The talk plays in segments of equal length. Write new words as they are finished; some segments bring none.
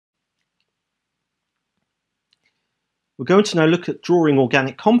We're going to now look at drawing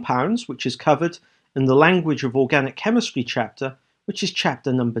organic compounds, which is covered in the Language of Organic Chemistry chapter, which is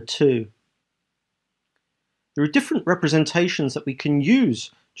chapter number 2. There are different representations that we can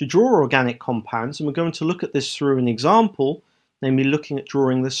use to draw organic compounds, and we're going to look at this through an example, namely looking at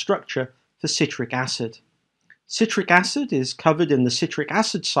drawing the structure for citric acid. Citric acid is covered in the citric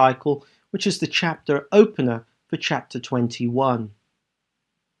acid cycle, which is the chapter opener for chapter 21.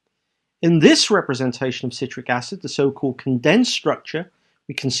 In this representation of citric acid, the so-called condensed structure,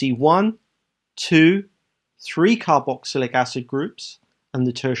 we can see 1, 2, 3 carboxylic acid groups and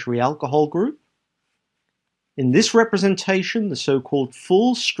the tertiary alcohol group. In this representation, the so-called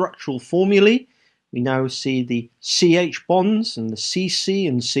full structural formulae, we now see the CH bonds and the CC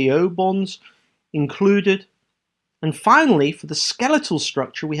and CO bonds included. And finally, for the skeletal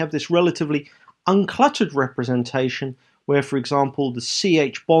structure, we have this relatively uncluttered representation where, for example, the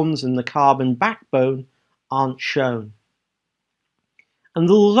CH bonds in the carbon backbone aren't shown. And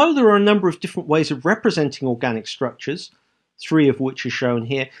although there are a number of different ways of representing organic structures, 3 of which are shown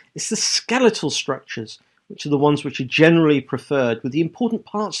here, it's the skeletal structures, which are the ones which are generally preferred, with the important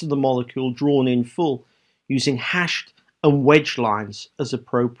parts of the molecule drawn in full, using hashed and wedge lines as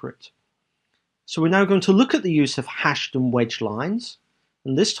appropriate. So we're now going to look at the use of hashed and wedge lines,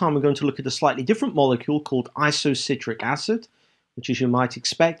 and this time we're going to look at a slightly different molecule called isocitric acid, which, as you might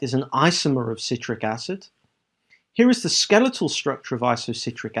expect, is an isomer of citric acid. Here is the skeletal structure of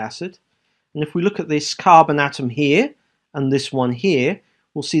isocitric acid, and if we look at this carbon atom here and this one here,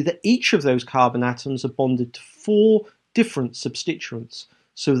 we'll see that each of those carbon atoms are bonded to 4 different substituents,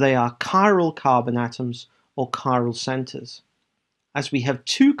 so they are chiral carbon atoms or chiral centers. As we have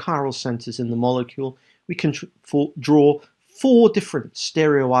 2 chiral centers in the molecule, we can draw 4 different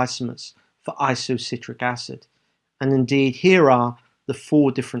stereoisomers for isocitric acid, and indeed here are the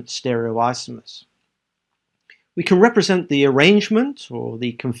 4 different stereoisomers. We can represent the arrangement or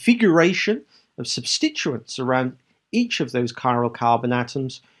the configuration of substituents around each of those chiral carbon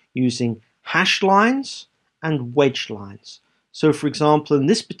atoms using hashed lines and wedge lines. So for example, in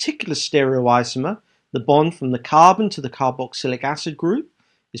this particular stereoisomer, the bond from the carbon to the carboxylic acid group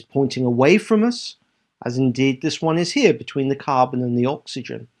is pointing away from us, as indeed this one is here between the carbon and the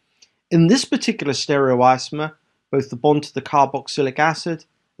oxygen. In this particular stereoisomer, both the bond to the carboxylic acid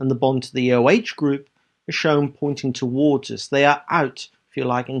and the bond to the OH group are shown pointing towards us. They are out, if you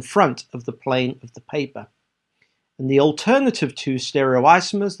like, in front of the plane of the paper. And the alternative 2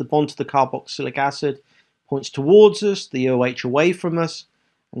 stereoisomers, the bond to the carboxylic acid points towards us, the OH away from us,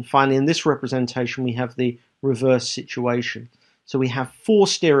 and finally in this representation we have the reverse situation. So we have 4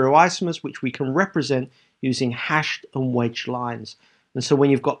 stereoisomers which we can represent using hashed and wedge lines. And so when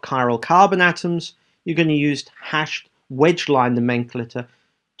you've got chiral carbon atoms, you're going to use hashed wedge line nomenclature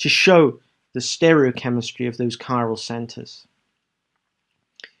to show the stereochemistry of those chiral centers.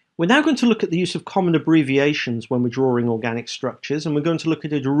 We're now going to look at the use of common abbreviations when we're drawing organic structures, and we're going to look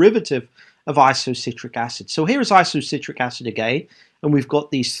at a derivative of isocitric acid. So here is isocitric acid again, and we've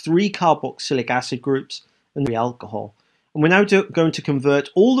got these 3 carboxylic acid groups and 3 alcohol. And we're now going to convert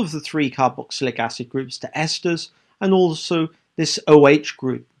all of the 3 carboxylic acid groups to esters, and also this OH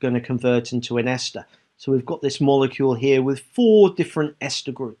group we're going to convert into an ester. So we've got this molecule here with 4 different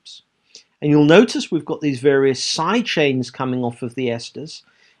ester groups. And you'll notice we've got these various side chains coming off of the esters,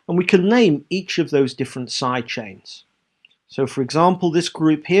 and we can name each of those different side chains. So for example, this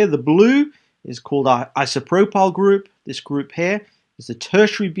group here, the blue, is called our isopropyl group. This group here is the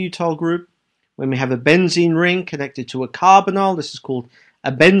tertiary butyl group. When we have a benzene ring connected to a carbonyl, this is called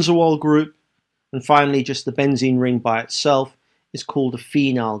a benzoyl group. And finally, just the benzene ring by itself is called a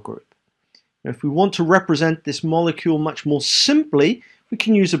phenyl group. Now, if we want to represent this molecule much more simply, we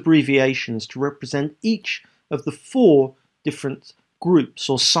can use abbreviations to represent each of the 4 different groups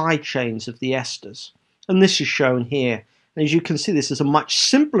or side chains of the esters. And this is shown here. And as you can see, this is a much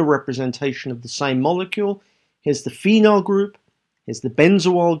simpler representation of the same molecule. Here's the phenyl group, here's the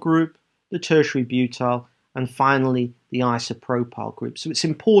benzoyl group, the tertiary butyl, and finally the isopropyl group. So it's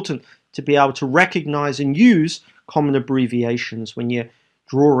important to be able to recognize and use common abbreviations when you're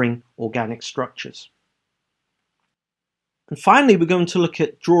drawing organic structures. And finally, we're going to look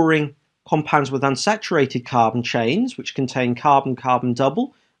at drawing compounds with unsaturated carbon chains, which contain carbon-carbon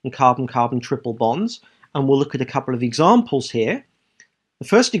double and carbon-carbon triple bonds. And we'll look at a couple of examples here. The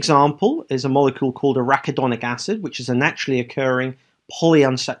first example is a molecule called Arachidonic Acid, which is a naturally occurring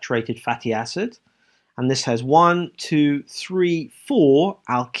polyunsaturated fatty acid. And this has 1, 2, 3, 4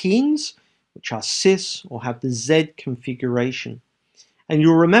 alkenes, which are cis or have the Z configuration. And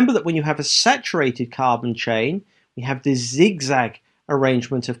you'll remember that when you have a saturated carbon chain, we have this zigzag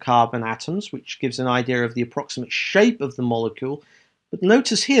arrangement of carbon atoms, which gives an idea of the approximate shape of the molecule. But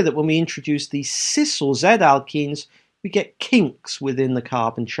notice here that when we introduce these cis or Z alkenes, we get kinks within the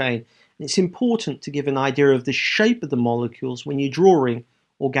carbon chain. And it's important to give an idea of the shape of the molecules when you're drawing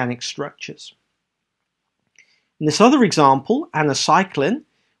organic structures. In this other example, anacycline,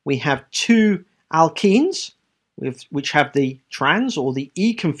 we have two alkenes which have the trans or the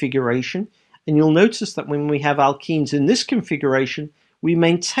E configuration, and you'll notice that when we have alkenes in this configuration, we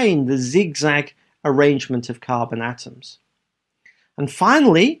maintain the zigzag arrangement of carbon atoms. And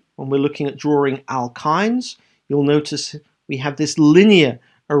finally, when we're looking at drawing alkynes, you'll notice we have this linear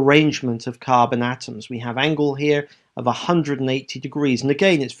arrangement of carbon atoms. We have angle here of 180 degrees. And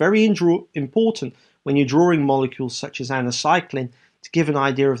again, it's very important when you're drawing molecules such as anacycline to give an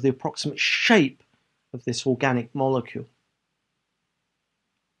idea of the approximate shape of this organic molecule.